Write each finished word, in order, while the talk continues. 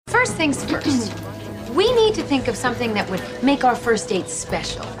first things first. We need to think of something that would make our first date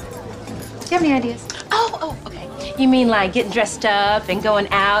special. Do you have any ideas? Oh, okay. You mean like getting dressed up and going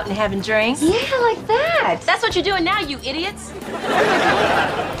out and having drinks? Yeah, like that. That's what you're doing now, you idiots.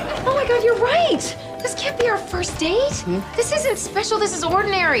 Oh my God, you're right. This can't be our first date. This isn't special. This is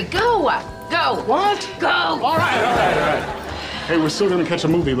ordinary. Go. Go. What? Go. All right. Hey, we're still gonna catch a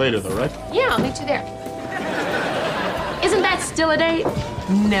movie later, though, right? Yeah, I'll meet you there. Isn't that still a date?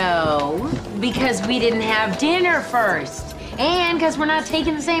 No, because we didn't have dinner first. And because we're not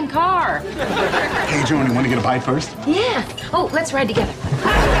taking the same car. Hey, Joni, want to get a bite first? Yeah. Oh, let's ride together.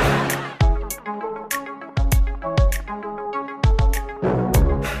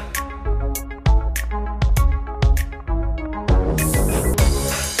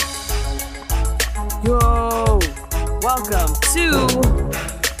 Yo, welcome to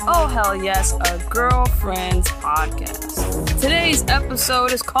Oh Hell Yes, a Girlfriend's Podcast. Today's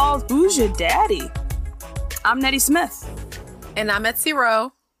episode is called Who's Your Daddy? I'm Nettie Smith. And I'm Etsy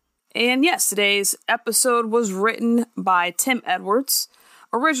Rowe. And yes, today's episode was written by Tim Edwards.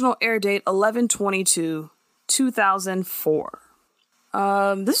 Original air date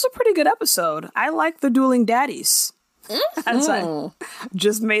 11/22/2004. This is a pretty good episode. I like the dueling daddies. As I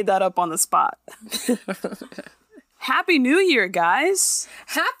just made that up on the spot. Happy New Year, guys.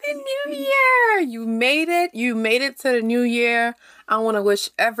 Happy New Year. You made it. You made it to the new year. I want to wish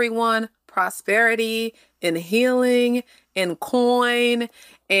everyone prosperity and healing and coin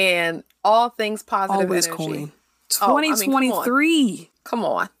and all things positive Always energy. coin. Oh, I mean, 2023. Come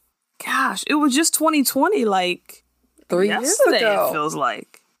on. Gosh, it was just 2020, like 3 years yesterday, ago. it feels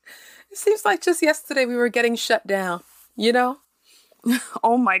like. It seems like just yesterday we were getting shut down, you know?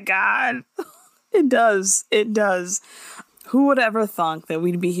 Oh my God. It does. It does. Who would ever thunk that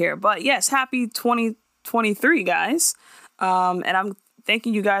we'd be here? But yes, happy 2023, guys. And I'm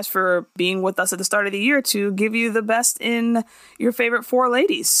thanking you guys for being with us at the start of the year to give you the best in your favorite four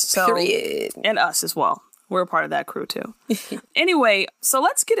ladies. So, Period. And us as well. We're a part of that crew too. Anyway, so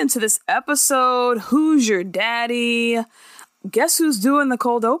let's get into this episode. Who's your daddy? Guess who's doing the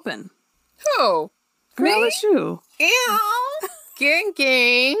cold open? Who? Girl, Me? it's you. Ew.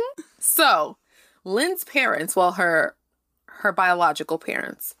 Gang. So, Lynn's parents, well, her biological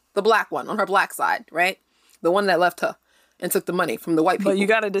parents, the black one on her black side, right? The one that left her and took the money from the white people. But you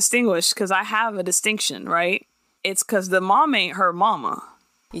got to distinguish, because I have a distinction, right? It's because the mom ain't her mama.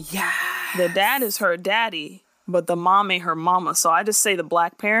 Yeah. The dad is her daddy, but the mom ain't her mama. So I just say the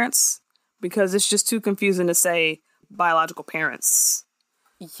black parents because it's just too confusing to say biological parents.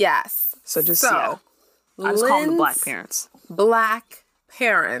 Yes. So just, yeah. I just call them the black parents. Black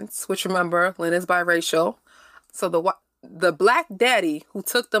parents, which remember, Lynn is biracial. So the black daddy who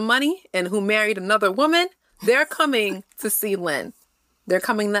took the money and who married another woman, they're coming to see Lynn. They're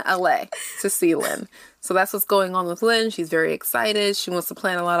coming to LA to see Lynn. So that's what's going on with Lynn. She's very excited. She wants to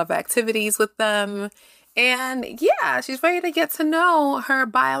plan a lot of activities with them. And yeah, she's ready to get to know her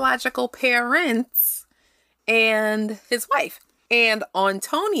biological parents and his wife. And on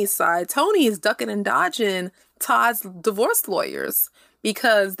Tony's side, Tony is ducking and dodging Todd's divorce lawyers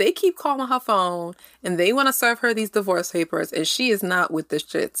because they keep calling her phone and they want to serve her these divorce papers and she is not with the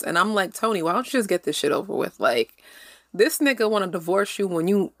shits. And I'm like, Tony, why don't you just get this shit over with? Like, this nigga want to divorce you when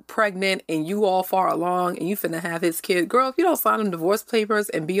you pregnant and you all far along and you finna have his kid. Girl, if you don't sign them divorce papers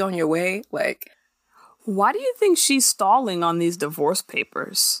and be on your way, like... Why do you think she's stalling on these divorce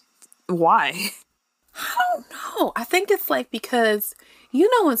papers? Why? I don't know. I think it's like because you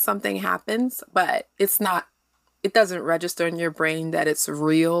know when something happens, but it doesn't register in your brain that it's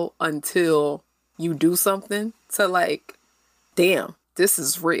real until you do something to like, damn, this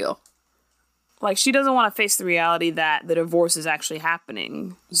is real. Like, she doesn't want to face the reality that the divorce is actually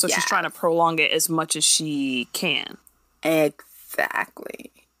happening. So she's trying to prolong it as much as she can.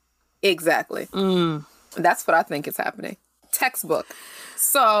 Exactly. That's what I think is happening. Textbook.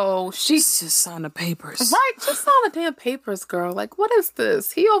 So She's just signed the papers. Right, just sign the damn papers, girl. Like, what is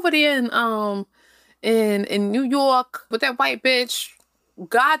this? He over there in New York with that white bitch.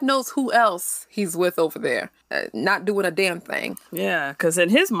 God knows who else he's with over there. Not doing a damn thing. Yeah, because in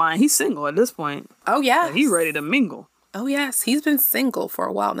his mind, he's single at this point. Oh, yeah. He's ready to mingle. Oh, yes. He's been single for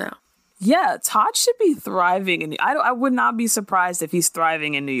a while now. Yeah, Todd should be thriving. I would not be surprised if he's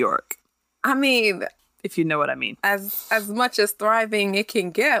thriving in New York. I mean... If you know what I mean. As much as thriving it can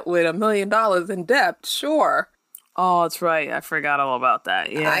get with $1 million in debt, sure. Oh, that's right. I forgot all about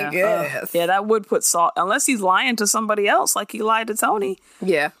that. Yeah, I guess. Yeah, that would put salt. Unless he's lying to somebody else, like he lied to Tony.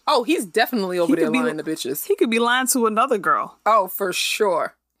 Yeah. Oh, he's definitely over there lying to bitches. He could be lying to another girl. Oh, for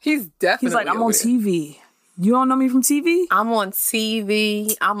sure. He's definitely. He's like, I'm on TV. You don't know me from TV? I'm on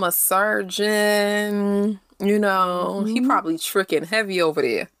TV. I'm a surgeon. You know, he probably tricking heavy over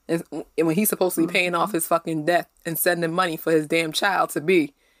there. And when he's supposed to be paying off his fucking debt and sending money for his damn child to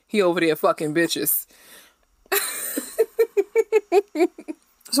be, he over there fucking bitches.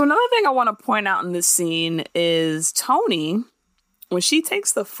 So another thing I want to point out in this scene is Tony, when she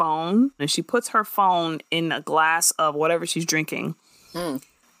takes the phone and she puts her phone in a glass of whatever she's drinking.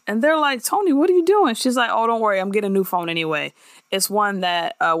 And they're like, Tony, what are you doing? She's like, oh, don't worry. I'm getting a new phone anyway. It's one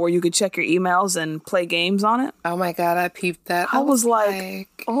that where you could check your emails and play games on it. Oh my God, I peeped that. I was like,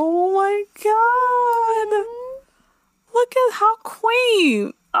 oh my God. Look at how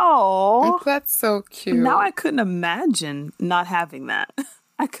quaint. Oh, that's so cute. Now I couldn't imagine not having that.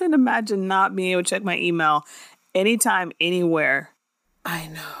 I couldn't imagine not being able to check my email anytime, anywhere. I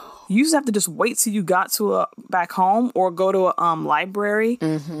know. You used to have to just wait till you got to back home or go to a library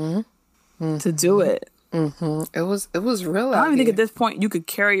to do it. It was real. I don't even think at this point you could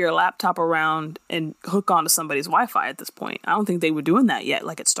carry your laptop around and hook onto somebody's Wi-Fi at this point. I don't think they were doing that yet,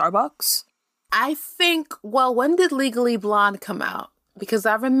 like at Starbucks. I think, well, when did Legally Blonde come out? Because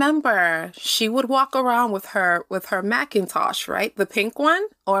I remember she would walk around with her Macintosh, right? The pink one?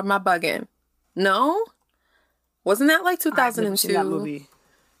 Or am I bugging? No? Wasn't that like 2002? I've never seen that movie.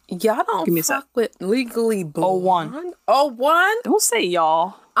 Y'all don't fuck with Legally Blonde. 01. 01? Don't say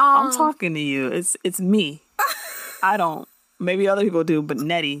y'all. I'm talking to you. It's me. I don't. Maybe other people do, but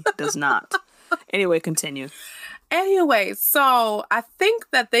Nettie does not. Anyway, continue. Anyway, so I think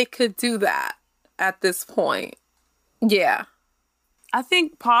that they could do that at this point. Yeah. I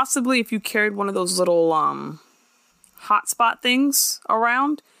think possibly if you carried one of those little hotspot things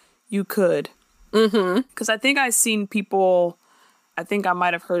around, you could. Because I think I've seen people, I think I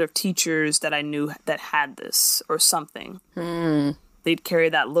might have heard of teachers that I knew that had this or something. They'd carry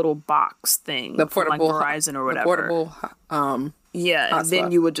that little box thing, the portable, from like Verizon or whatever. Portable, yeah, and hotspot.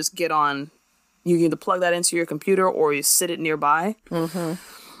 then you would just get on. You can either plug that into your computer or you sit it nearby,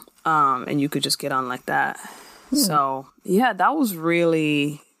 and you could just get on like that. So yeah, that was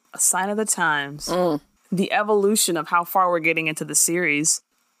really a sign of the times. The evolution of how far we're getting into the series.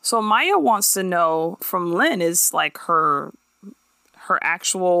 So Maya wants to know from Lynn, is like her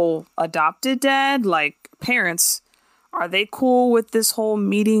actual adopted dad, like parents, are they cool with this whole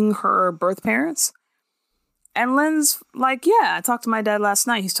meeting her birth parents? And Lynn's like, yeah, I talked to my dad last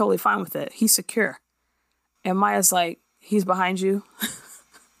night. He's totally fine with it. He's secure. And Maya's like, he's behind you?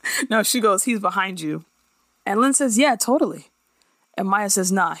 No, she goes, he's behind you. And Lynn says, yeah, totally. And Maya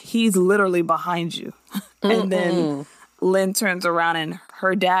says, nah, he's literally behind you. And then Lynn turns around and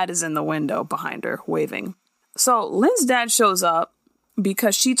her dad is in the window behind her, waving. So Lynn's dad shows up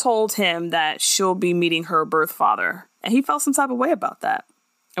because she told him that she'll be meeting her birth father. And he felt some type of way about that.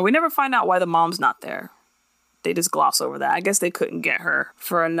 And we never find out why the mom's not there. They just gloss over that. I guess they couldn't get her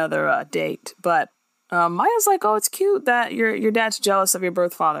for another date. But Maya's like, oh, it's cute that your dad's jealous of your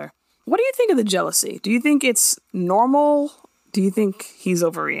birth father. What do you think of the jealousy? Do you think it's normal? Do you think he's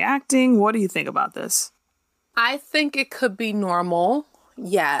overreacting? What do you think about this? I think it could be normal.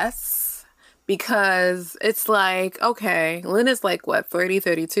 Yes. Because it's like, okay, Lynn is like, what, 30,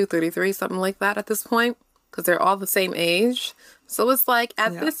 32, 33, something like that at this point? Because they're all the same age. So it's like,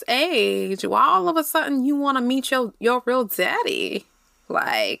 at this age, why all of a sudden you want to meet your real daddy?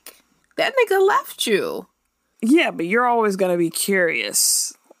 Like, that nigga left you. Yeah, but you're always going to be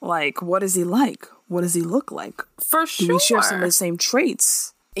curious. Like, what is he like? What does he look like? For sure. Do we share some of the same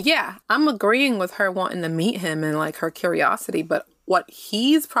traits? Yeah, I'm agreeing with her wanting to meet him and like her curiosity. But what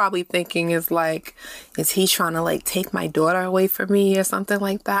he's probably thinking is like, is he trying to like take my daughter away from me or something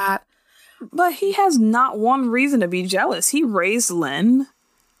like that? But he has not one reason to be jealous. He raised Lynn.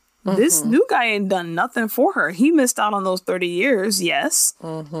 This new guy ain't done nothing for her. He missed out on those 30 years, yes.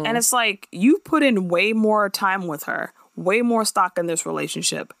 And it's like, you put in way more time with her, way more stock in this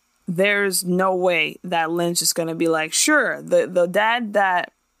relationship. There's no way that Lynn's just going to be like, sure, the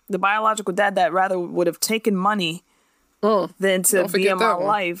biological dad that rather would have taken money than to be in my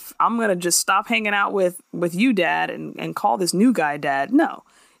life, I'm going to just stop hanging out with you, dad, and call this new guy dad. No.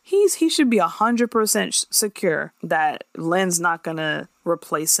 He should be 100% secure that Lynn's not going to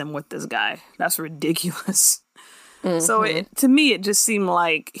replace him with this guy. That's ridiculous. So to me, it just seemed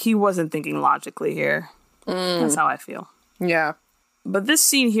like he wasn't thinking logically here. That's how I feel. Yeah. But this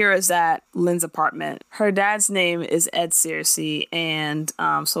scene here is at Lynn's apartment. Her dad's name is Ed Searcy, and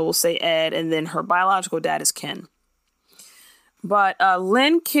so we'll say Ed, and then her biological dad is Ken. But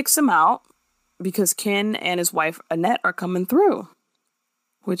Lynn kicks him out because Ken and his wife Annette are coming through.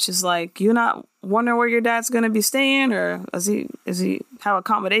 Which is like, you're not wondering where your dad's going to be staying, or is he have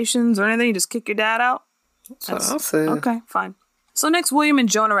accommodations or anything? You just kick your dad out? So I'll say. Okay, fine. So next, William and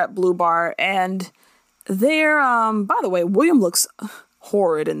Joan are at Blue Bar, and they're, by the way, William looks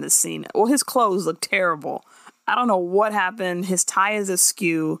horrid in this scene. Well, his clothes look terrible. I don't know what happened. His tie is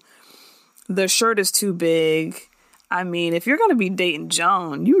askew. The shirt is too big. I mean, if you're going to be dating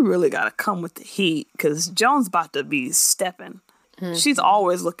Joan, you really got to come with the heat, because Joan's about to be stepping. She's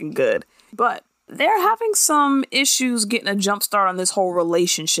always looking good. But they're having some issues getting a jump start on this whole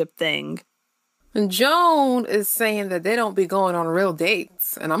relationship thing. And Joan is saying that they don't be going on real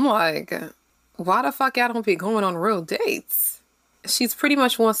dates. And I'm like, why the fuck y'all don't be going on real dates? She's pretty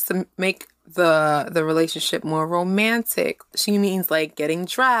much wants to make the relationship more romantic. She means like getting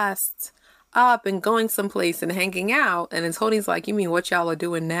dressed up and going someplace and hanging out. And then Tony's like, you mean what y'all are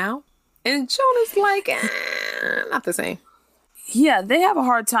doing now? And Joan is like, not the same. Yeah, they have a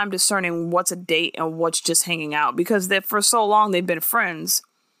hard time discerning what's a date and what's just hanging out, because for so long they've been friends.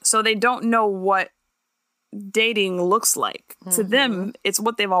 So they don't know what dating looks like. To them, it's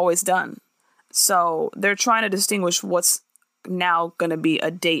what they've always done. So they're trying to distinguish what's now going to be a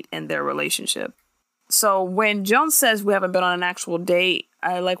date in their relationship. So when Joan says we haven't been on an actual date,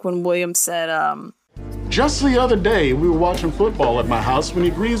 I like when William said, Just the other day, we were watching football at my house when he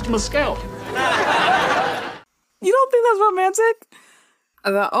greased my scalp. you don't think that's romantic?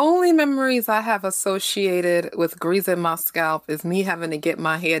 The only memories I have associated with greasing my scalp is me having to get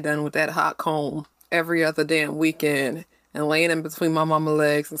my hair done with that hot comb every other damn weekend and laying in between my mama's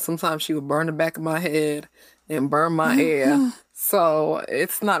legs. And sometimes she would burn the back of my head and burn my hair. So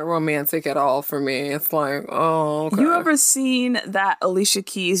it's not romantic at all for me. It's like, oh, okay. You ever seen that Alicia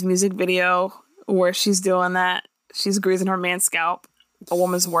Keys music video where she's doing that? She's greasing her man's scalp, a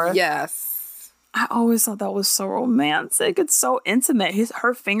woman's worth. Yes. I always thought that was so romantic. It's so intimate.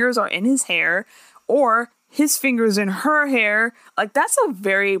 Her fingers are in his hair, or his fingers in her hair. Like, that's a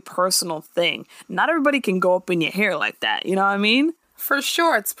very personal thing. Not everybody can go up in your hair like that. You know what I mean? For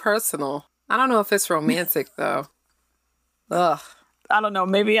sure, it's personal. I don't know if it's romantic, though. Ugh. I don't know.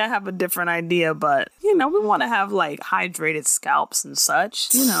 Maybe I have a different idea, but, we want to have, like, hydrated scalps and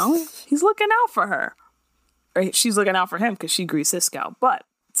such. He's looking out for her. Or she's looking out for him because she greased his scalp. But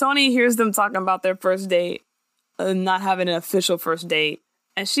Tony hears them talking about their first date, not having an official first date.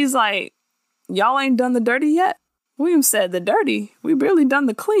 And she's like, y'all ain't done the dirty yet? William said, the dirty? We barely done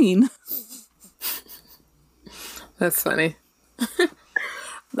the clean. That's funny.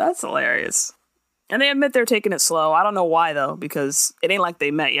 That's hilarious. And they admit they're taking it slow. I don't know why, though, because it ain't like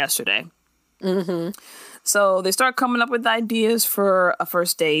they met yesterday. So they start coming up with ideas for a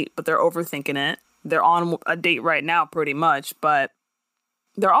first date, but they're overthinking it. They're on a date right now, pretty much, but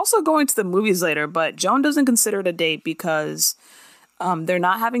they're also going to the movies later, but Joan doesn't consider it a date because they're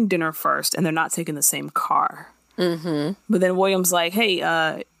not having dinner first and they're not taking the same car. But then William's like,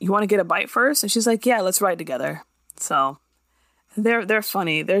 hey, you want to get a bite first? And she's like, yeah, let's ride together. So they're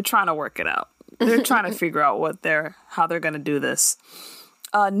funny. They're trying to work it out. They're trying to figure out how they're going to do this.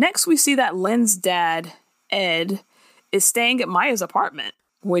 Next, we see that Lynn's dad, Ed, is staying at Maya's apartment,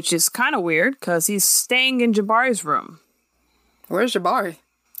 which is kind of weird because he's staying in Jabari's room. Where's Jabari?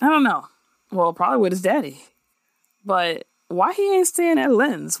 I don't know. Well, probably with his daddy. But why he ain't staying at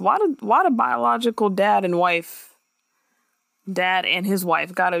Lynn's? Why the biological dad and his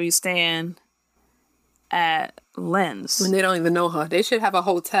wife gotta be staying at Lynn's? When they don't even know her. They should have a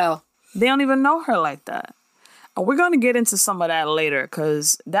hotel. They don't even know her like that. And we're going to get into some of that later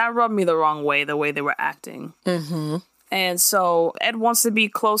because that rubbed me the wrong way, the way they were acting. And so Ed wants to be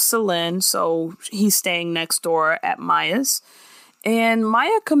close to Lynn, so he's staying next door at Maya's. And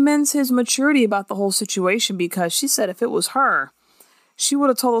Maya commends his maturity about the whole situation because she said if it was her, she would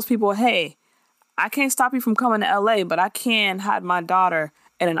have told those people, hey, I can't stop you from coming to LA, but I can hide my daughter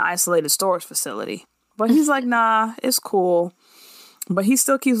in an isolated storage facility. But he's like, nah, it's cool. But he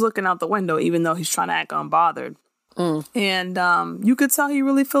still keeps looking out the window, even though he's trying to act unbothered. And you could tell he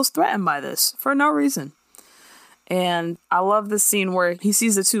really feels threatened by this for no reason. And I love the scene where he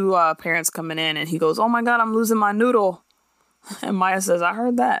sees the two parents coming in and he goes, oh my God, I'm losing my noodle. And Maya says, I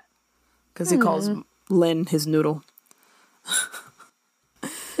heard that. Because he calls Lynn his noodle.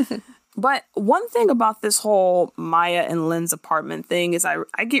 But one thing about this whole Maya and Lynn's apartment thing is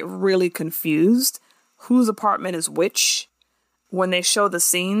I get really confused whose apartment is which when they show the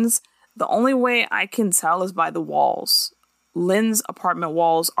scenes. The only way I can tell is by the walls. Lynn's apartment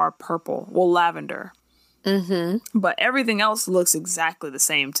walls are purple. Well, lavender. But everything else looks exactly the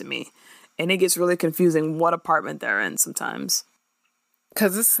same to me. And it gets really confusing what apartment they're in sometimes.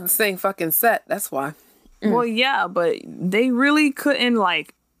 Because it's the same fucking set. That's why. Well, yeah, but they really couldn't,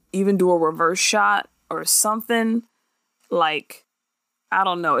 like, even do a reverse shot or something. Like, I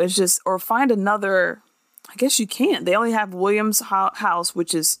don't know. It's just, or find another I guess you can't. They only have Williams' house,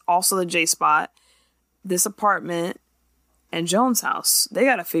 which is also the J spot, this apartment, and Jones' house. They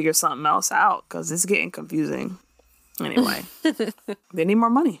got to figure something else out because it's getting confusing. Anyway, they need more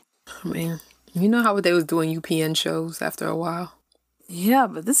money. Man, you know how they was doing UPN shows after a while? Yeah,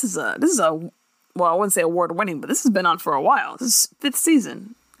 but this is a well, I wouldn't say award winning, but this has been on for a while. This is 5th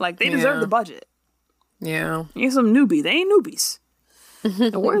season. Like, they deserve the budget. Yeah. You're some newbie. They ain't newbies.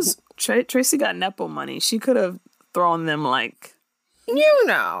 And where's Tracy got Nepo money? She could have thrown them like, You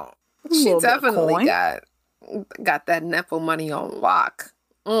know, she little bit of definitely coin. got that Nepo money on lock.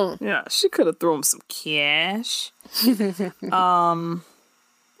 yeah, she could have thrown them some cash.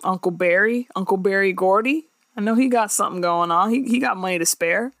 Uncle Barry Gordy. I know he got something going on. He got money to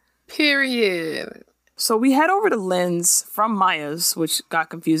spare. Period. So we head over to Lynn's from Maya's, which got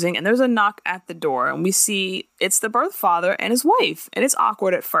confusing, and there's a knock at the door, and we see it's the birth father and his wife, and it's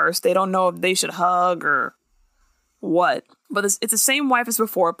awkward at first. They don't know if they should hug or what, but it's the same wife as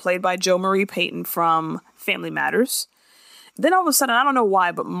before, played by Jo Marie Payton from Family Matters. Then all of a sudden, I don't know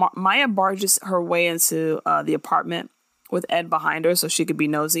why, but Maya barges her way into the apartment with Ed behind her so she could be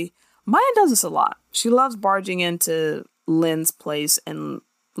nosy. Maya does this a lot. She loves barging into Lynn's place and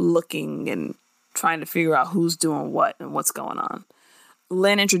looking and trying to figure out who's doing what and what's going on.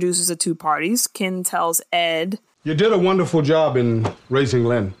 Lynn introduces the two parties. Ken tells Ed, You did a wonderful job in raising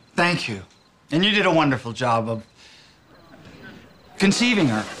Lynn. Thank you. And you did a wonderful job of conceiving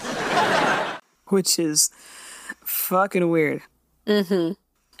her. which is fucking weird. Mm-hmm.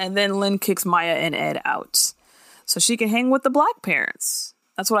 And then Lynn kicks Maya and Ed out so she can hang with the black parents.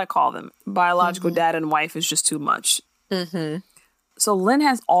 That's what I call them. Biological dad and wife is just too much. Mm-hmm. So Lynn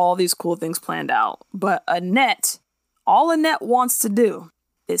has all these cool things planned out, but all Annette wants to do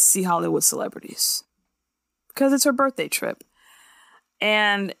is see Hollywood celebrities because it's her birthday trip.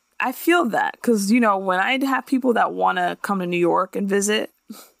 And I feel that because, when I have people that want to come to New York and visit,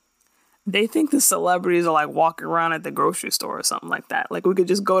 they think the celebrities are like walking around at the grocery store or something like that. Like we could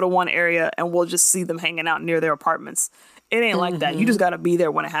just go to one area and we'll just see them hanging out near their apartments. It ain't like that. You just got to be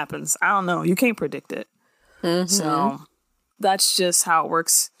there when it happens. I don't know. You can't predict it. Mm-hmm. So that's just how it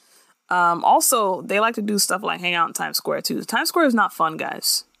works. Also, they like to do stuff like hang out in Times Square too. Times Square is not fun,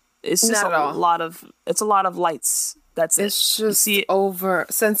 guys. It's just a lot of lights. That's it. It's just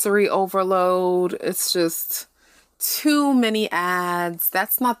sensory overload. It's just too many ads.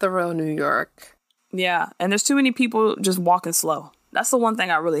 That's not the real New York. Yeah, and there's too many people just walking slow. That's the one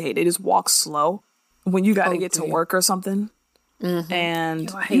thing I really hate. They just walk slow when you got to get to work or something. Mm-hmm.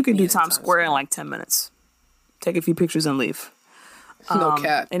 And you can do Times Square in like 10 minutes. Take a few pictures and leave. No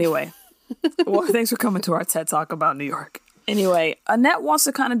cap. Anyway, well, thanks for coming to our TED Talk about New York. Anyway, Annette wants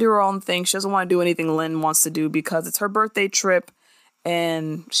to kind of do her own thing. She doesn't want to do anything Lynn wants to do because it's her birthday trip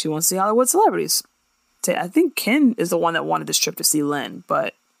and she wants to see Hollywood celebrities. I think Ken is the one that wanted this trip to see Lynn,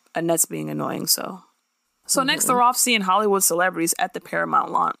 but Annette's being annoying, so. So next they're off seeing Hollywood celebrities at the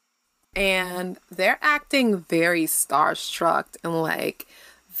Paramount lawn. And they're acting very starstruck and like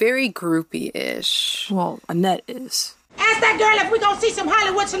very groupie-ish. Well, Annette is. Ask that girl if we're gonna see some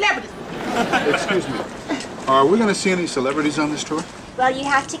Hollywood celebrities. Excuse me. Are we gonna see any celebrities on this tour? Well, you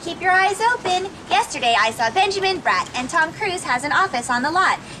have to keep your eyes open. Yesterday, I saw Benjamin Bratt, and Tom Cruise has an office on the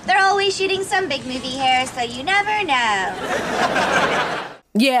lot. They're always shooting some big movie here, so you never know.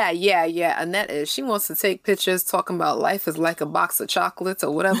 Yeah. Annette is. She wants to take pictures talking about life is like a box of chocolates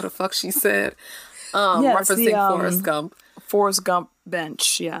or whatever the fuck she said. Referencing Forrest Gump. Forrest Gump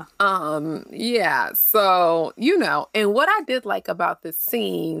bench, yeah. Yeah. So, and what I did like about this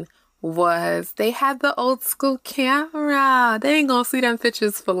scene was they had the old school camera. They ain't gonna see them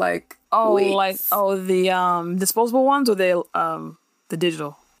pictures for weeks. The disposable ones or the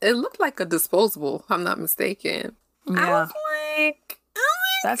digital? It looked like a disposable, if I'm not mistaken. Yeah. I was like, oh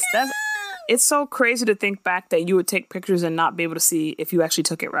my God. It's so crazy to think back that you would take pictures and not be able to see if you actually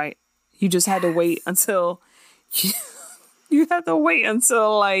took it right. You just had to wait until you had to wait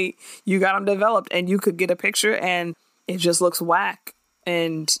until like you got them developed and you could get a picture and it just looks whack.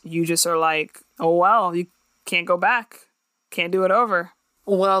 And you just are like, oh, well, you can't go back. Can't do it over.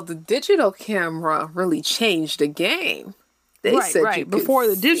 Well, the digital camera really changed the game. They said right. Before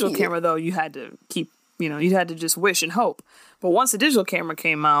the digital camera, though, you had to keep, you had to just wish and hope. But once the digital camera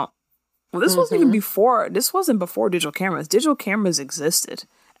came out, well, this wasn't even before. This wasn't before digital cameras. Digital cameras existed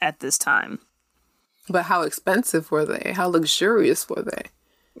at this time. But how expensive were they? How luxurious were they?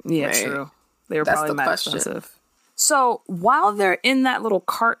 Yeah, right? True. They were probably mad expensive. So while they're in that little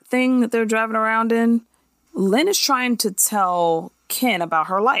cart thing that they're driving around in, Lynn is trying to tell Ken about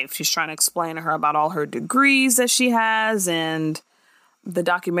her life. She's trying to explain to her about all her degrees that she has and the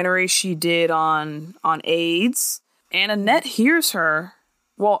documentary she did on AIDS. And Annette hears her.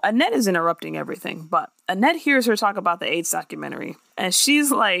 Well, Annette is interrupting everything, but Annette hears her talk about the AIDS documentary. And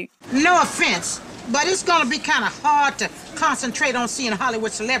she's like, No offense, but it's gonna be kind of hard to concentrate on seeing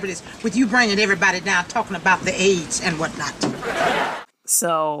Hollywood celebrities with you bringing everybody down talking about the AIDS and whatnot.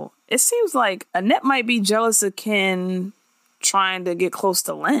 So it seems like Annette might be jealous of Ken trying to get close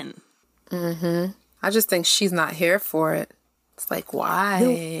to Lynn. Mm-hmm. I just think she's not here for it. It's like,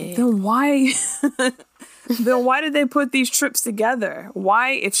 why? Then why? Then why did they put these trips together?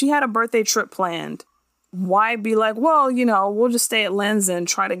 Why, if she had a birthday trip planned, why be like, well, you know, we'll just stay at Lynn's and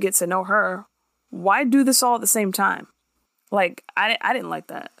try to get to know her? Why do this all at the same time? Like, I didn't like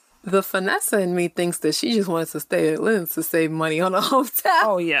that. The Vanessa in me thinks that she just wants to stay at Lynn's to save money on a hotel.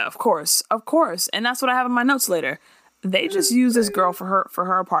 Oh yeah, of course, and that's what I have in my notes later. They just used this girl for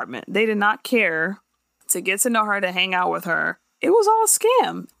her apartment. They did not care to get to know her, to hang out with her. It was all a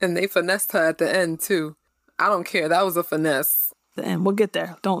scam. And they finessed her at the end too. I don't care. That was a finesse. And we'll get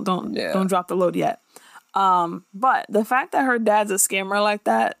there. Don't drop the load yet. But the fact that her dad's a scammer like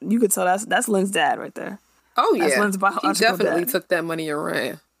that, you could tell that's Lynn's dad right there. Oh yeah, that's Lynn's biological he definitely dad. took that money and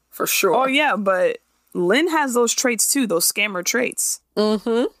ran for sure. Oh yeah, but Lynn has those traits too, those scammer traits.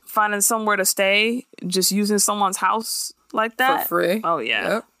 Mm-hmm. Finding somewhere to stay, just using someone's house like that for free. Oh yeah,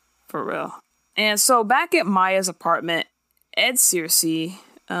 yep. For real. And so back at Maya's apartment, Ed Searcy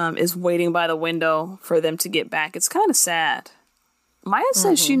is waiting by the window for them to get back. It's kind of sad. Maya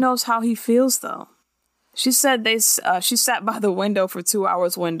says she knows how he feels, though. She said she sat by the window for 2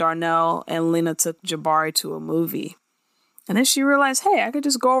 hours when Darnell and Lena took Jabari to a movie. And then she realized, hey, I could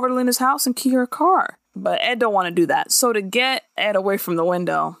just go over to Lena's house and key her car. But Ed don't want to do that. So to get Ed away from the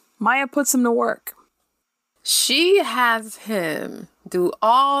window, Maya puts him to work. She has him do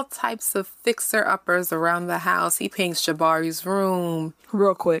all types of fixer-uppers around the house. He paints Jabari's room.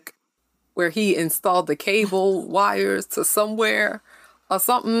 Real quick. Where he installed the cable wires to somewhere or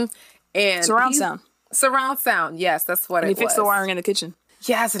something. And surround sound. Surround sound, yes, that's what and it was. He fixed the wiring in the kitchen.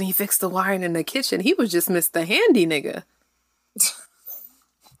 Yes, and he fixed the wiring in the kitchen. He was just Mr. Handy nigga.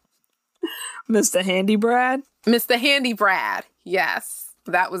 Mr. Handy Brad? Mr. Handy Brad, yes.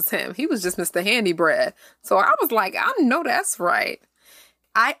 That was him. He was just Mr. Handy Brad. So I was like, I know that's right.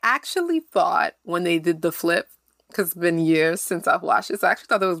 I actually thought when they did the flip, because it's been years since I've watched this, I actually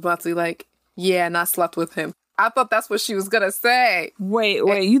thought it was about to be like, yeah, and I slept with him. I thought that's what she was going to say. Wait,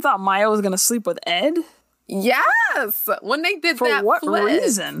 you thought Maya was going to sleep with Ed? Yes. When they did that flip. For what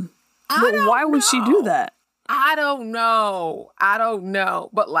reason? Why would she do that? I don't know.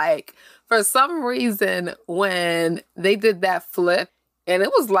 But like, for some reason, when they did that flip, and it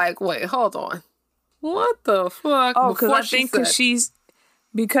was like, wait, hold on. What the fuck? Oh, because I think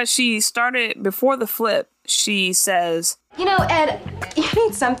because she started before the flip, she says, you know, Ed, you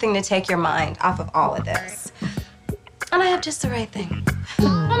need something to take your mind off of all of this. And I have just the right thing.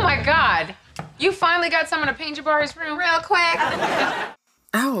 Oh my God. You finally got someone to paint Jabari's room real quick. I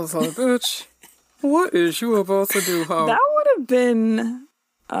was like, bitch, what is you about to do, ho? That would have been,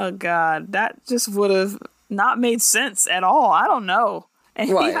 oh God, that just would have not made sense at all. I don't know. And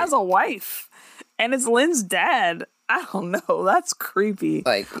right. He has a wife. And it's Lynn's dad. I don't know. That's creepy.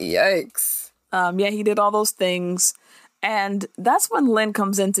 Like, yikes. Yeah, he did all those things. And that's when Lynn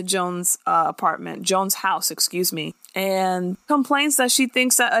comes into Joan's house, and complains that she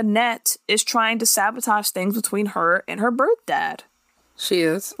thinks that Annette is trying to sabotage things between her and her birth dad. She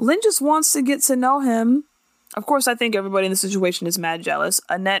is. Lynn just wants to get to know him. Of course, I think everybody in the situation is mad jealous.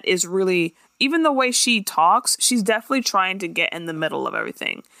 Annette is really, even the way she talks, she's definitely trying to get in the middle of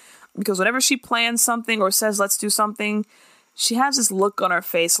everything. Because whenever she plans something or says, let's do something, she has this look on her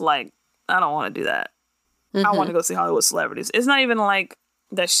face like, I don't want to do that. Mm-hmm. I want to go see Hollywood celebrities. It's not even like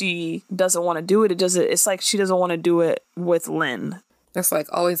that she doesn't want to do it. It's like she doesn't want to do it with Lynn. It's like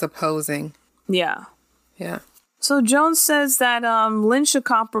always opposing. Yeah. Yeah. So Joan says that Lynn should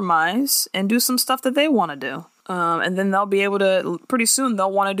compromise and do some stuff that they want to do. And then they'll be able to, pretty soon,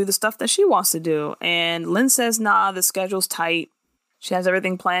 they'll want to do the stuff that she wants to do. And Lynn says, nah, the schedule's tight. She has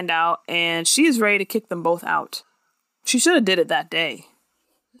everything planned out, and she is ready to kick them both out. She should have did it that day.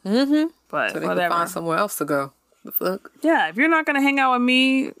 Mm-hmm. But so they whatever. Can find somewhere else to go. The fuck? Yeah, if you're not going to hang out with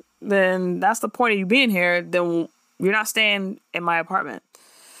me, then that's the point of you being here. Then you're not staying in my apartment.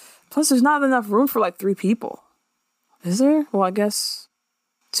 Plus, there's not enough room for like 3 people. Is there? Well, I guess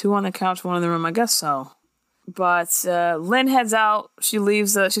 2 on the couch, 1 in the room. I guess so. But Lynn heads out. She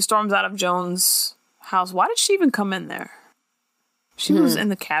leaves. She storms out of Joan's house. Why did she even come in there? She was in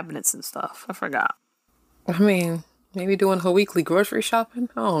the cabinets and stuff. I forgot. I mean, maybe doing her weekly grocery shopping?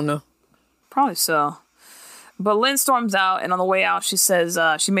 I don't know. Probably so. But Lynn storms out, and on the way out, she says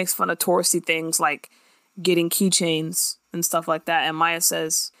she makes fun of touristy things like getting keychains and stuff like that. And Maya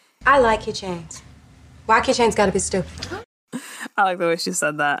says, I like keychains. Why keychains gotta be stupid? I like the way she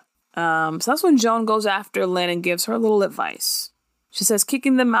said that. So that's when Joan goes after Lynn and gives her a little advice. She says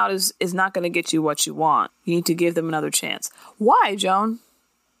kicking them out is not going to get you what you want. You need to give them another chance. Why, Joan?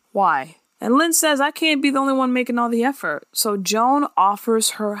 Why? And Lynn says, I can't be the only one making all the effort. So Joan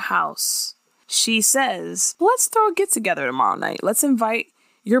offers her house. She says, let's throw a get-together tomorrow night. Let's invite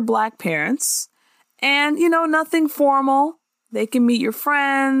your black parents. And, nothing formal. They can meet your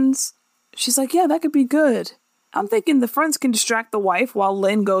friends. She's like, yeah, that could be good. I'm thinking the friends can distract the wife while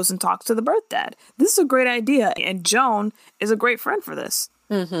Lynn goes and talks to the birth dad. This is a great idea, and Joan is a great friend for this.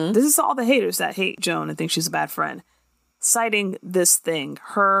 Mm-hmm. This is all the haters that hate Joan and think she's a bad friend. Citing this thing,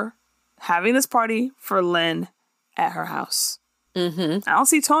 her having this party for Lynn at her house. Mm-hmm. I don't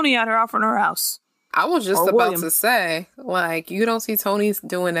see Tony out here offering her house. I was just about to say, you don't see Tony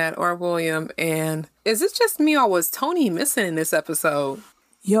doing that or William. And is it just me or was Tony missing in this episode?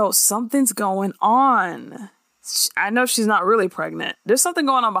 Yo, something's going on. I know she's not really pregnant. There's something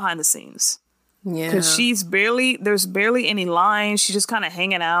going on behind the scenes. Yeah. Because there's barely any lines. She's just kind of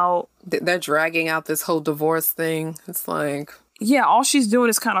hanging out. They're dragging out this whole divorce thing. It's like... Yeah, all she's doing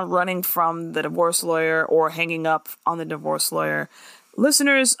is kind of running from the divorce lawyer or hanging up on the divorce lawyer.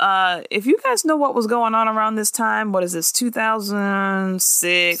 Listeners, if you guys know what was going on around this time, what is this,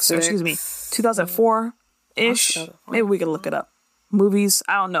 2006, or excuse me, 2004-ish? Maybe we can look it up. Movies,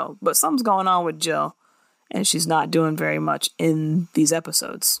 I don't know. But something's going on with Jill, and she's not doing very much in these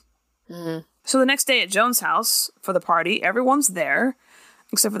episodes. Mm-hmm. So the next day at Joan's house for the party, everyone's there,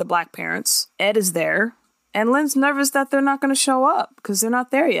 except for the black parents. Ed is there. And Lynn's nervous that they're not going to show up because they're not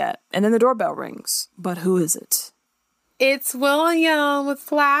there yet. And then the doorbell rings. But who is it? It's William with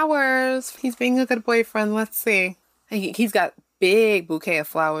flowers. He's being a good boyfriend. Let's see. He's got big bouquet of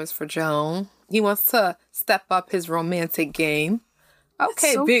flowers for Joan. He wants to step up his romantic game.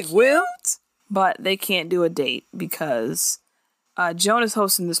 Okay, so Big cute. Will. But they can't do a date because Joan is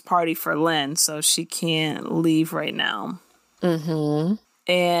hosting this party for Lynn, so she can't leave right now. Mm-hmm.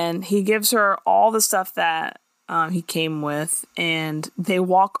 And he gives her all the stuff that he came with, and they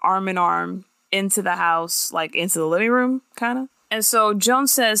walk arm in arm into the house, like into the living room, kind of. And so Joan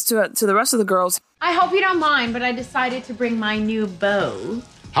says to the rest of the girls, I hope you don't mind, but I decided to bring my new beau.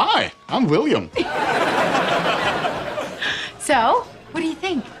 Hi, I'm William. So, what do you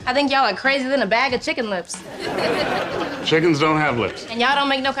think? I think y'all are crazier than a bag of chicken lips. Chickens don't have lips. And y'all don't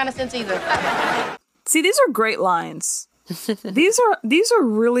make no kind of sense either. See, these are great lines. These are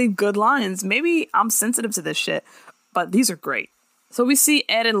really good lines. Maybe I'm sensitive to this shit, but these are great. So we see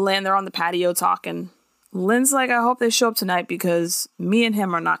Ed and Lynn, they're on the patio talking. Lynn's like, I hope they show up tonight because me and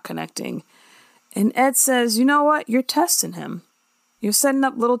him are not connecting. And Ed says, you know what? You're testing him. You're setting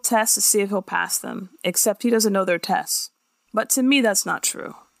up little tests to see if he'll pass them, except he doesn't know their tests. But to me, that's not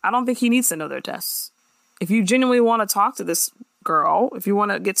true. I don't think he needs to know their tests. If you genuinely want to talk to this girl, if you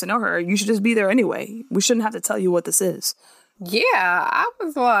want to get to know her, you should just be there anyway. We shouldn't have to tell you what this is. Yeah, I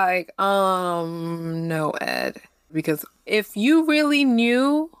was like, no, Ed. Because if you really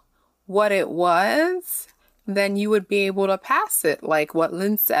knew what it was, then you would be able to pass it. Like what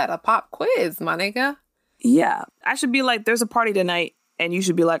Lynn said, a pop quiz, my nigga. Yeah, I should be like, there's a party tonight, and you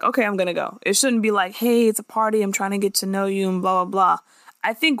should be like, okay, I'm going to go. It shouldn't be like, hey, it's a party, I'm trying to get to know you, and blah, blah, blah.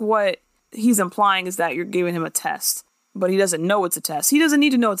 I think what he's implying is that you're giving him a test. But he doesn't know it's a test. He doesn't need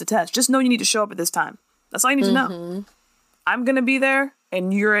to know it's a test. Just know you need to show up at this time. That's all you need to know. I'm going to be there,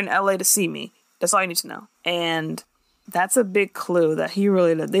 and you're in LA to see me. That's all you need to know. And that's a big clue that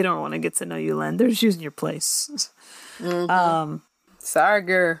they don't want to get to know you, Lynn. They're just using your place. Mm-hmm. Sorry,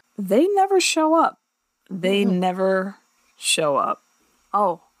 girl. They never show up. They never show up.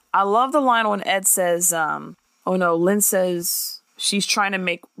 Oh, I love the line when Ed says, Lynn says... she's trying to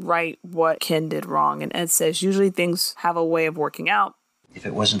make right what Ken did wrong. And Ed says, usually things have a way of working out. If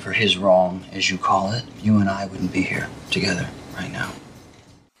it wasn't for his wrong, as you call it, you and I wouldn't be here together right now.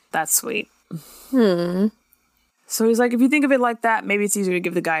 That's sweet. So he's like, if you think of it like that, maybe it's easier to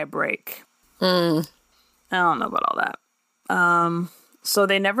give the guy a break. I don't know about all that. So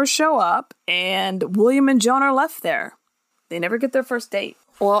they never show up, and William and Joan are left there. They never get their first date.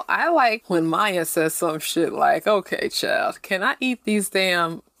 Well, I like when Maya says some shit like, okay, child, can I eat these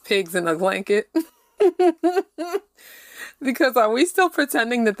damn pigs in a blanket? Because are we still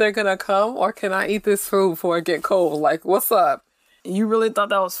pretending that they're going to come, or can I eat this food before it get cold? Like, what's up? You really thought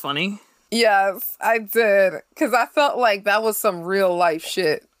that was funny? Yes, I did. Because I felt like that was some real life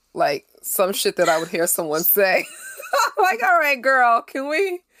shit. Like, some shit that I would hear someone say. Like, all right, girl, can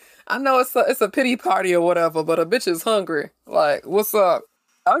we? I know it's a pity party or whatever, but a bitch is hungry. Like, what's up?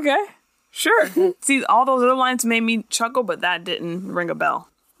 Okay, sure. See, all those other lines made me chuckle, but that didn't ring a bell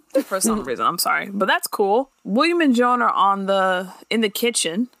for some reason. I'm sorry, but that's cool. William and Joan are in the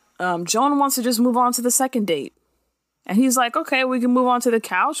kitchen. Joan wants to just move on to the second date. And he's like, okay, we can move on to the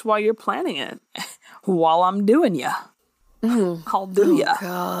couch while you're planning it. While I'm doing ya. I'll do ya. Oh,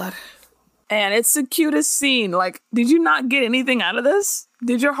 God. And it's the cutest scene. Like, did you not get anything out of this?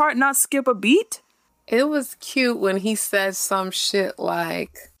 Did your heart not skip a beat? It was cute when he said some shit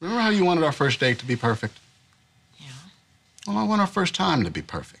like... Remember how you wanted our first date to be perfect? Yeah. Well, I want our first time to be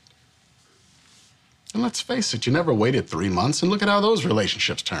perfect. And let's face it, you never waited 3 months, and look at how those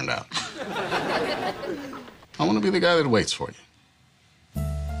relationships turned out. I want to be the guy that waits for you.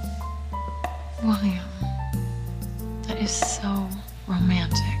 William, that is so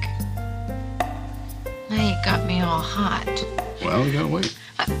romantic. Now you got me all hot. Well, you gotta wait.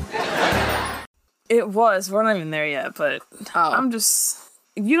 It was. We're not even there yet, but I'm just...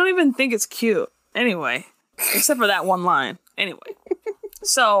 You don't even think it's cute. Anyway. Except for that one line. Anyway.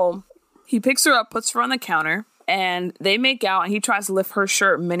 So, he picks her up, puts her on the counter, and they make out, and he tries to lift her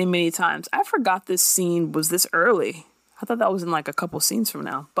shirt many, many times. I forgot this scene was this early. I thought that was in like a couple scenes from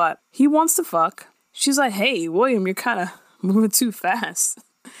now. But he wants to fuck. She's like, hey, William, you're kind of moving too fast.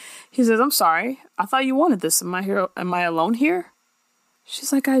 He says, I'm sorry. I thought you wanted this. Am I alone here?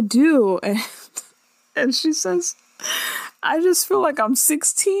 She's like, I do. And she says, I just feel like I'm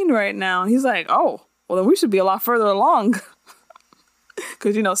 16 right now. He's like, oh, well, then we should be a lot further along.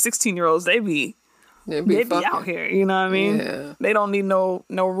 Because, 16-year-olds, they be out here. You know what I mean? Yeah. They don't need no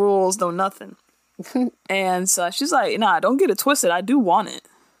rules, no nothing. And so she's like, nah, don't get it twisted. I do want it.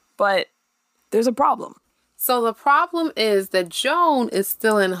 But there's a problem. So the problem is that Joan is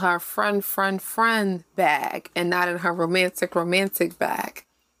still in her friend bag and not in her romantic bag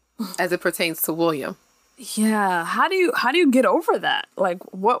as it pertains to William. Yeah. How do you get over that? Like,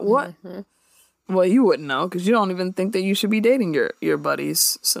 what? Mm-hmm. Well, you wouldn't know because you don't even think that you should be dating your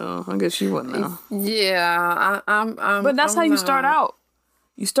buddies. So I guess you wouldn't know. Yeah. But that's how you start out.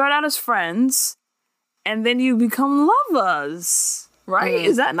 You start out as friends and then you become lovers. Right?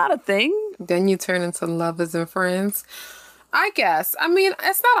 Is that not a thing? Then you turn into lovers and friends. I guess. I mean,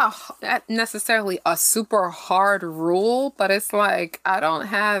 it's not necessarily a super hard rule, but it's like I don't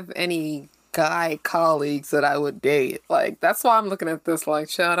have any guy colleagues that I would date. Like, that's why I'm looking at this like,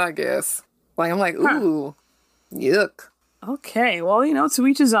 shit, I guess. Like, I'm like, ooh, yuck. Okay. Well, to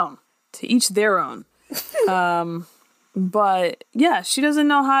each his own. To each their own. But, yeah, she doesn't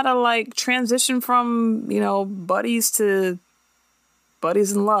know how to, like, transition from, buddies to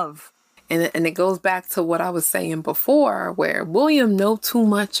buddies in love. And it goes back to what I was saying before, where William know too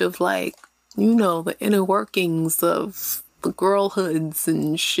much of, like, the inner workings of the girlhoods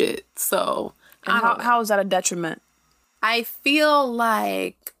and shit. So, how is that a detriment? I feel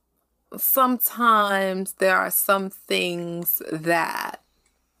like sometimes there are some things that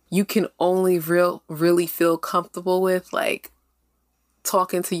you can only really feel comfortable with, like,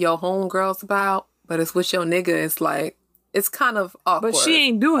 talking to your homegirls about, but it's with your nigga, it's like, it's kind of awkward. But she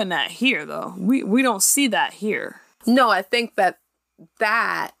ain't doing that here, though. We don't see that here. No, I think that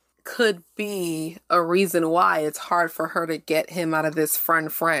could be a reason why it's hard for her to get him out of this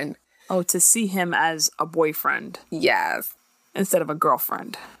friend. Oh, to see him as a boyfriend. Yes. Instead of a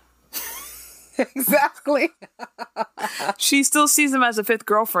girlfriend. Exactly. She still sees him as a fifth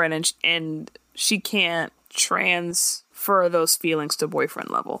girlfriend, and she can't transfer those feelings to boyfriend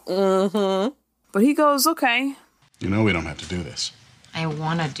level. Mm-hmm. But he goes, okay. We don't have to do this. I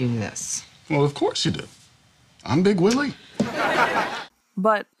want to do this. Well, of course you do. I'm Big Willie.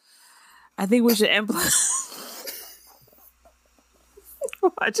 But I think we should implement...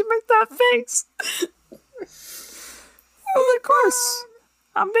 Why'd you make that face? Well, of course.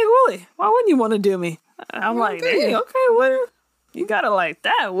 I'm Big Willie. Why wouldn't you want to do me? I'm like, hey, okay, William. You got it like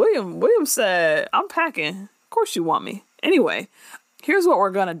that. William said, I'm packing. Of course you want me. Anyway, here's what we're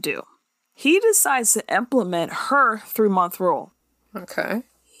going to do. He decides to implement her 3-month rule. Okay.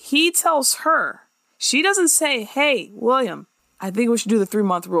 He tells her. She doesn't say, hey, William, I think we should do the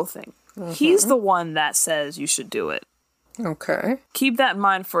 3-month rule thing. Mm-hmm. He's the one that says you should do it. Okay. Keep that in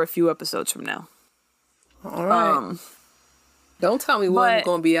mind for a few episodes from now. All right. Don't tell me William's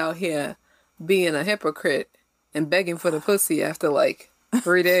going to be out here being a hypocrite and begging for the pussy after like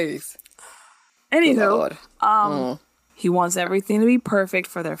 3 days. Anywho, he wants everything to be perfect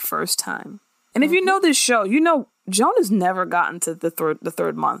for their first time. And if you know this show, Joan has never gotten to the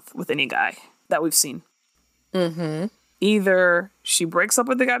third month with any guy that we've seen. Mm-hmm. Either she breaks up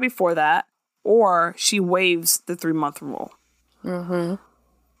with the guy before that, or she waives the 3-month rule. Mm-hmm.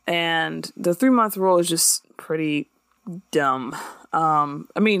 And the 3-month rule is just pretty dumb.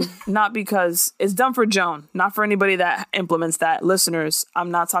 I mean, not because it's dumb for Joan, not for anybody that implements that. Listeners,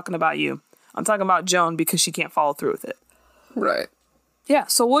 I'm not talking about you. I'm talking about Joan because she can't follow through with it. Right. Yeah,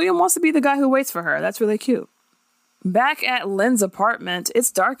 so William wants to be the guy who waits for her. That's really cute. Back at Lynn's apartment,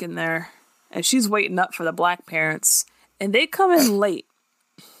 it's dark in there, and she's waiting up for the Black parents, and they come in late.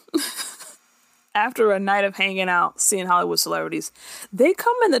 After a night of hanging out, seeing Hollywood celebrities, they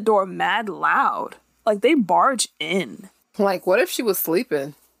come in the door mad loud. Like, they barge in. Like, what if she was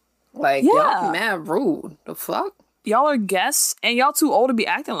sleeping? Like, Yeah. y'all mad rude. The fuck? Y'all are guests, and y'all too old to be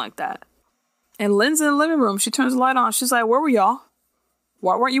acting like that. And Lynn's in the living room. She turns the light on. She's like, where were y'all?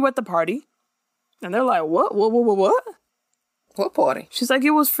 Why weren't you at the party? And they're like, what? What party? She's like,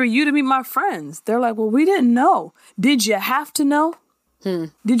 it was for you to meet my friends. They're like, well, we didn't know. Did you have to know?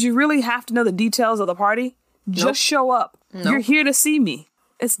 Did you really have to know the details of the party? Just show up. Nope. You're here to see me.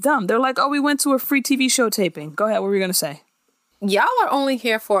 It's dumb. They're like, oh, we went to a free TV show taping. Go ahead. What were you going to say? Y'all are only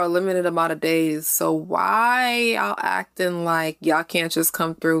here for a limited amount of days, so why y'all acting like y'all can't just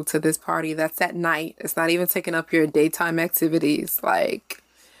come through to this party that's at night? It's not even taking up your daytime activities. Like,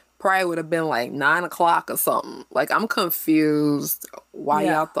 probably would have been like 9 o'clock or something. Like, I'm confused why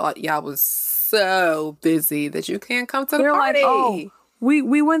y'all thought y'all was so busy that you can't come to the party. Like, oh,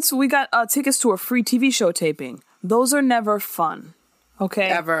 we got tickets to a free TV show taping. Those are never fun. Okay?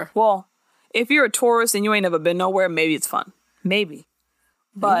 Ever. Well, if you're a tourist and you ain't never been nowhere, maybe it's fun. Maybe.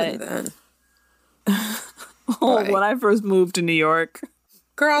 But when I first moved to New York,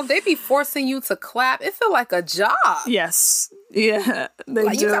 girl, they be forcing you to clap. It feel like a job. Yes. Yeah, they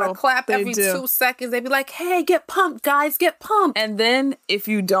like do. You gotta clap every 2 seconds. They be like, hey, get pumped, guys, get pumped. And then if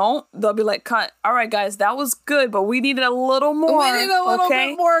you don't, they'll be like, cut. All right, guys, that was good, but we needed a little more. We need a little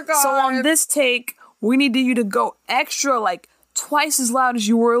bit more, guys. So on this take, we needed you to go extra, like, twice as loud as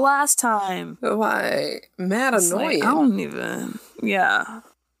you were last time. Like, mad It's annoying. Like, I don't even. Yeah.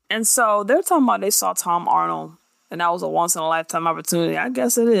 And so they're talking about they saw Tom Arnold, and that was a once-in-a-lifetime opportunity. I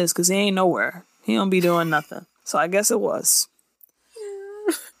guess it is, because he ain't nowhere. He don't be doing nothing. So I guess it was.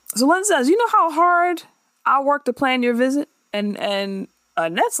 So Lynn says, you know how hard I worked to plan your visit? And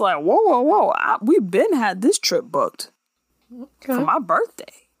Annette's like, whoa. We've been had this trip booked for my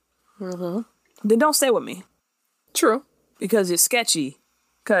birthday. Mm-hmm. Then don't stay with me. True. Because it's sketchy.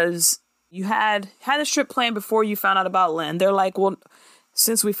 Because you had this trip planned before you found out about Lynn. They're like, well,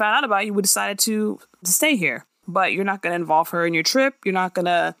 since we found out about you, we decided to stay here. But you're not going to involve her in your trip. You're not going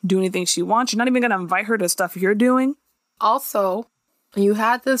to do anything she wants. You're not even going to invite her to stuff you're doing. Also, you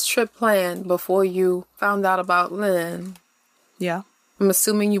had this trip planned before you found out about Lynn. Yeah. I'm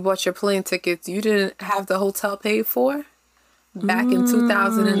assuming you bought your plane tickets. You didn't have the hotel paid for? Back in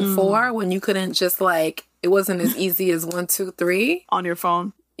 2004 when you couldn't just like, it wasn't as easy as 1, 2, 3 on your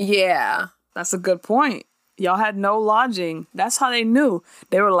phone. Yeah. That's a good point. Y'all had no lodging. That's how they knew.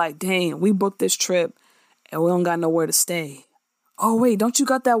 They were like, dang, we booked this trip and we don't got nowhere to stay. Oh, wait, don't you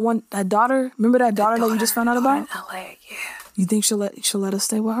got that daughter? Remember that daughter that you just found out about? In LA, yeah. You think she'll let us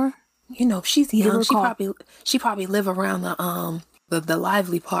stay with her? You know, she's young. She probably live around the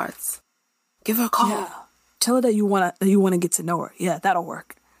lively parts. Give her a call. Yeah. Tell her that you wanna get to know her. Yeah, that'll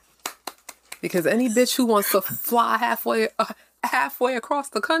work. Because any bitch who wants to fly halfway across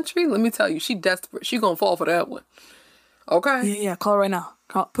the country, let me tell you, she desperate. She gonna fall for that one. Okay. Yeah. Call her right now.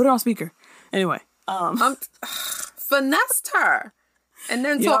 Put her on speaker. Anyway, finessed her, and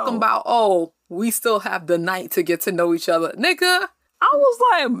then talking about, oh, we still have the night to get to know each other, nigga. I was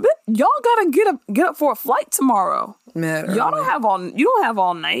like, y'all gotta get up for a flight tomorrow. Matter. Y'all don't have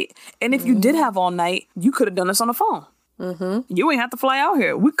all night. And if you did have all night, you could have done this on the phone. Mm-hmm. You ain't have to fly out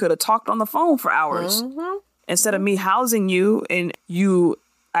here. We could have talked on the phone for hours. Mm-hmm. Instead of me housing you and you,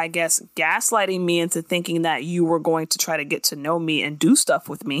 I guess, gaslighting me into thinking that you were going to try to get to know me and do stuff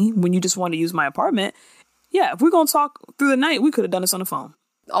with me when you just wanted to use my apartment. Yeah, if we're going to talk through the night, we could have done this on the phone.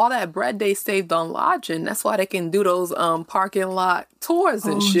 All that bread they saved on lodging. That's why they can do those parking lot tours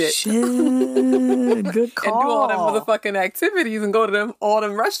and shit. Good call. And do all them motherfucking activities and go to all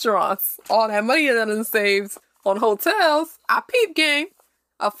them restaurants. All that money that done saved on hotels. I peep game.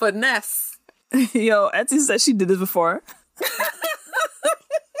 A finesse. Yo, Etsy said she did this before.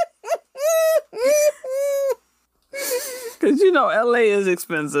 Because you know LA is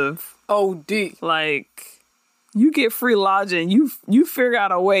expensive. OD. Like, you get free lodging. You figure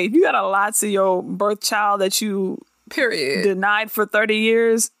out a way. If you got to lie to your birth child that you denied for 30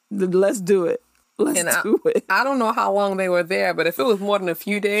 years, let's do it. Let's do it. I don't know how long they were there, but if it was more than a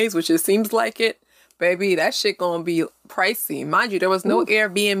few days, which it seems like it, baby, that shit gonna be pricey. Mind you, there was no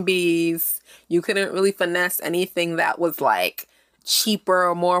Airbnbs. You couldn't really finesse anything that was like cheaper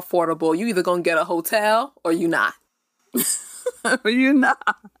or more affordable. You either gonna get a hotel or you not. Or you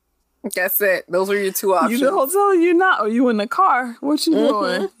not. That's it. Those are your two options. You in the hotel or you not. Or you in the car. What you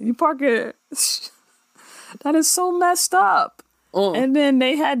doing? You park it. That is so messed up. And then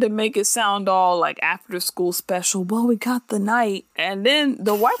they had to make it sound all like after school special. Well, we got the night. And then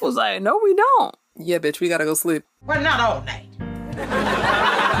the wife was like, no, we don't. Yeah, bitch, we gotta go sleep. Well, not all night.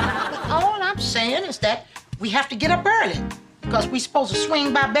 All I'm saying is that we have to get up early because we're supposed to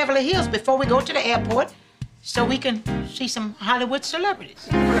swing by Beverly Hills before we go to the airport so we can see some Hollywood celebrities.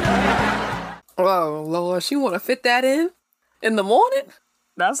 Oh, Lord, she want to fit that in the morning?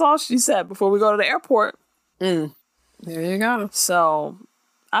 That's all she said before we go to the airport. There you go. So,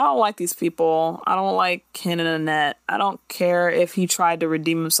 I don't like these people. I don't like Ken and Annette. I don't care if he tried to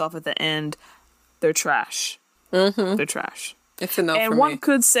redeem himself at the end. They're trash. They're trash. It's enough for me. And one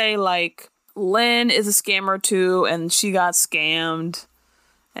could say, like, Lynn is a scammer too, and she got scammed.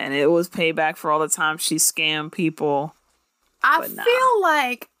 And it was payback for all the time she scammed people. I feel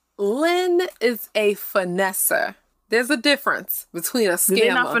like Lynn is a finesser. There's a difference between a scammer. Did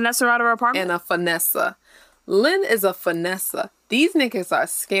they not finesse her out of her apartment? And a finesser. Lynn is a finesser. These niggas are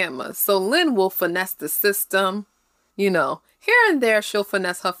scammers. So Lynn will finesse the system. You know, here and there she'll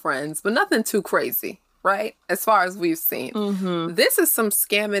finesse her friends, but nothing too crazy, right? As far as we've seen. This is some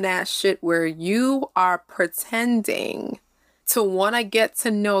scamming ass shit where you are pretending to want to get to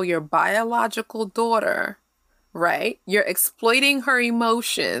know your biological daughter, right? You're exploiting her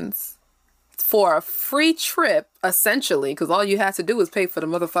emotions for a free trip, essentially, because all you had to do was pay for the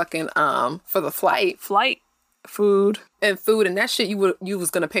motherfucking, for the flight, food, and that shit you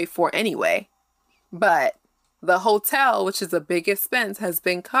was gonna pay for anyway. But the hotel, which is the big expense, has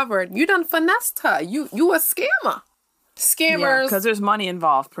been covered. You done finessed her. You a scammer. Scammers. Because there's money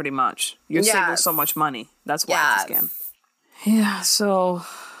involved, pretty much. You're saving so much money. That's why it's a scam. Yeah, so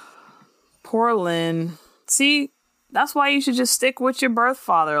poor Lynn. See, that's why you should just stick with your birth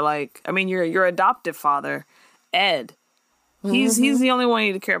father. Like, I mean, your adoptive father, Ed. He's the only one you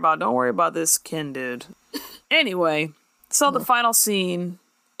need to care about. Don't worry about this Ken dude. Anyway, so the final scene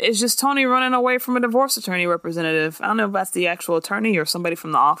is just Tony running away from a divorce attorney representative. I don't know if that's the actual attorney or somebody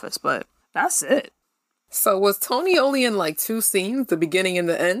from the office, but that's it. So was Tony only in like 2 scenes, the beginning and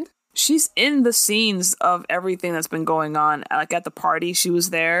the end? She's in the scenes of everything that's been going on. Like at the party, she was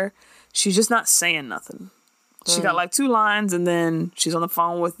there. She's just not saying nothing. She got like 2 lines and then she's on the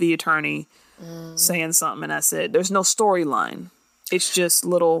phone with the attorney saying something and that's it. There's no storyline. It's just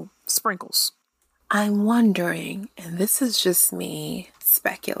little sprinkles. I'm wondering, and this is just me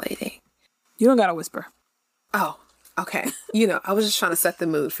speculating. You don't gotta whisper. Oh, okay. You know, I was just trying to set the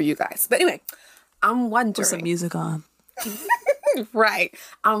mood for you guys. But anyway, I'm wondering. Put some music on. Right.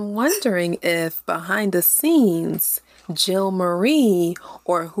 I'm wondering if behind the scenes, Jill Marie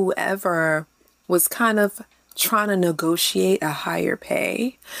or whoever was kind of trying to negotiate a higher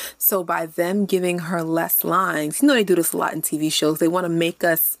pay. So by them giving her less lines, you know, they do this a lot in TV shows. They want to make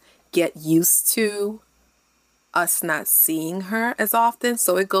us get used to us not seeing her as often.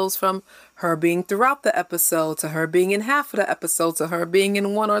 So it goes from her being throughout the episode to her being in half of the episode to her being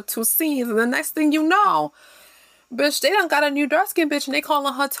in 1 or 2 scenes. And the next thing you know, bitch, they done got a new dark skin bitch and they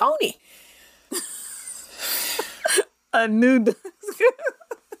calling her Tony. A new...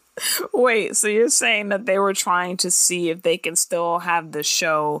 Wait, so you're saying that they were trying to see if they can still have the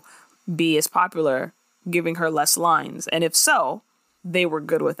show be as popular, giving her less lines. And if so, they were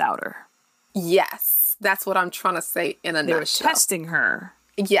good without her. Yes, that's what I'm trying to say in a nutshell. They were testing her.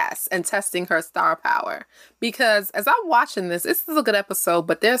 Yes, and testing her star power. Because as I'm watching this is a good episode,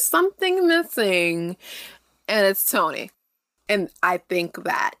 but there's something missing, and it's Tony. And I think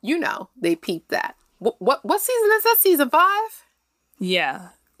that, you know, they peeped that. What season is that? Season 5? Yeah.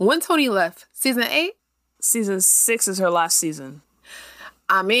 When Tony left? Season 8? Season 6 is her last season.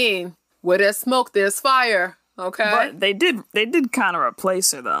 I mean, where there's smoke, there's fire. Okay. But they did kind of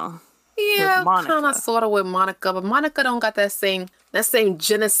replace her though. Yeah, kind of sort of with Monica, but Monica don't got that same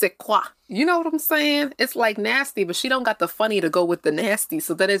je ne sais quoi. You know what I'm saying? It's like nasty, but she don't got the funny to go with the nasty,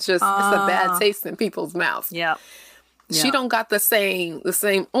 so that it's just it's a bad taste in people's mouths. Yeah. She don't got the same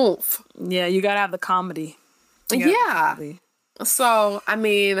oomph. Yeah, you gotta have the comedy. Yeah. So, I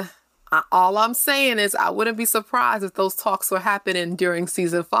mean, all I'm saying is I wouldn't be surprised if those talks were happening during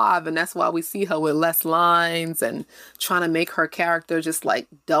season 5. And that's why we see her with less lines and trying to make her character just like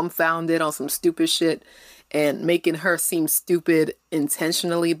dumbfounded on some stupid shit and making her seem stupid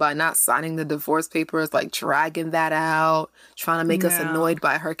intentionally by not signing the divorce papers, like dragging that out, trying to make us annoyed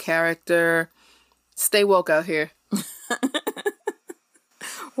by her character. Stay woke out here.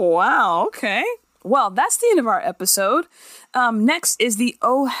 Wow. Okay. Well, that's the end of our episode. Next is the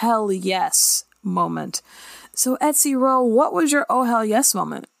oh hell yes moment. So Etsy Ro, what was your oh hell yes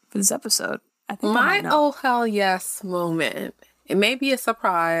moment for this episode? I think my oh hell yes moment. It may be a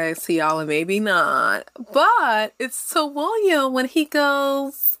surprise to y'all, and maybe not, but it's to William when he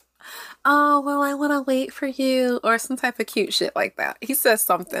goes, "Oh, well, I want to wait for you," or some type of cute shit like that. He says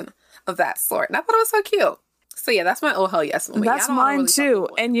something of that sort, and I thought it was so cute. So yeah, that's my oh hell yes moment. That's mine too.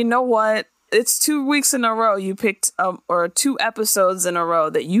 And you know what? It's 2 weeks in a row you picked, or 2 episodes in a row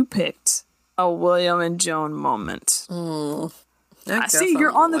that you picked a William and Joan moment. I see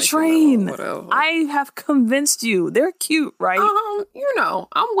you're on the train. I have convinced you. They're cute, right?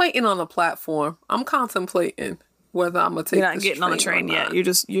 I'm waiting on the platform. I'm contemplating whether I'm gonna take. You're not getting on the train yet.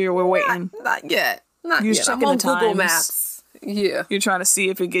 We're waiting. Not yet. Not You're yet. checking I'm on the times. Google Maps. Yeah. You're trying to see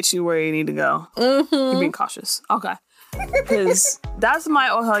if it gets you where you need to go. You're being cautious. Okay. Because that's my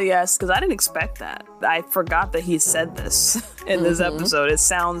oh hell yes, because I didn't expect that. I forgot that he said this in this episode. It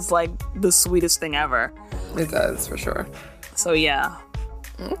sounds like the sweetest thing ever. It does, for sure. So yeah.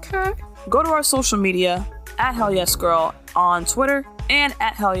 Okay. Go to our social media at Hell Yes Girl on Twitter and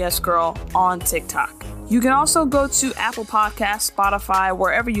at Hell Yes Girl on TikTok. You can also go to Apple Podcasts, Spotify,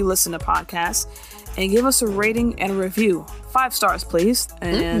 wherever you listen to podcasts, and give us a rating and review. 5 stars, please.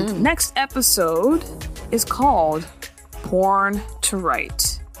 And next episode is called Porn to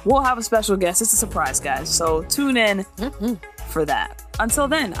Write. We'll have a special guest. It's a surprise, guys. So tune in for that. Until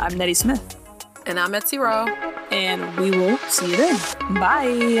then, I'm Nettie Smith. And I'm Etsy Ro. And we will see you then.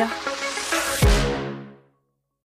 Bye.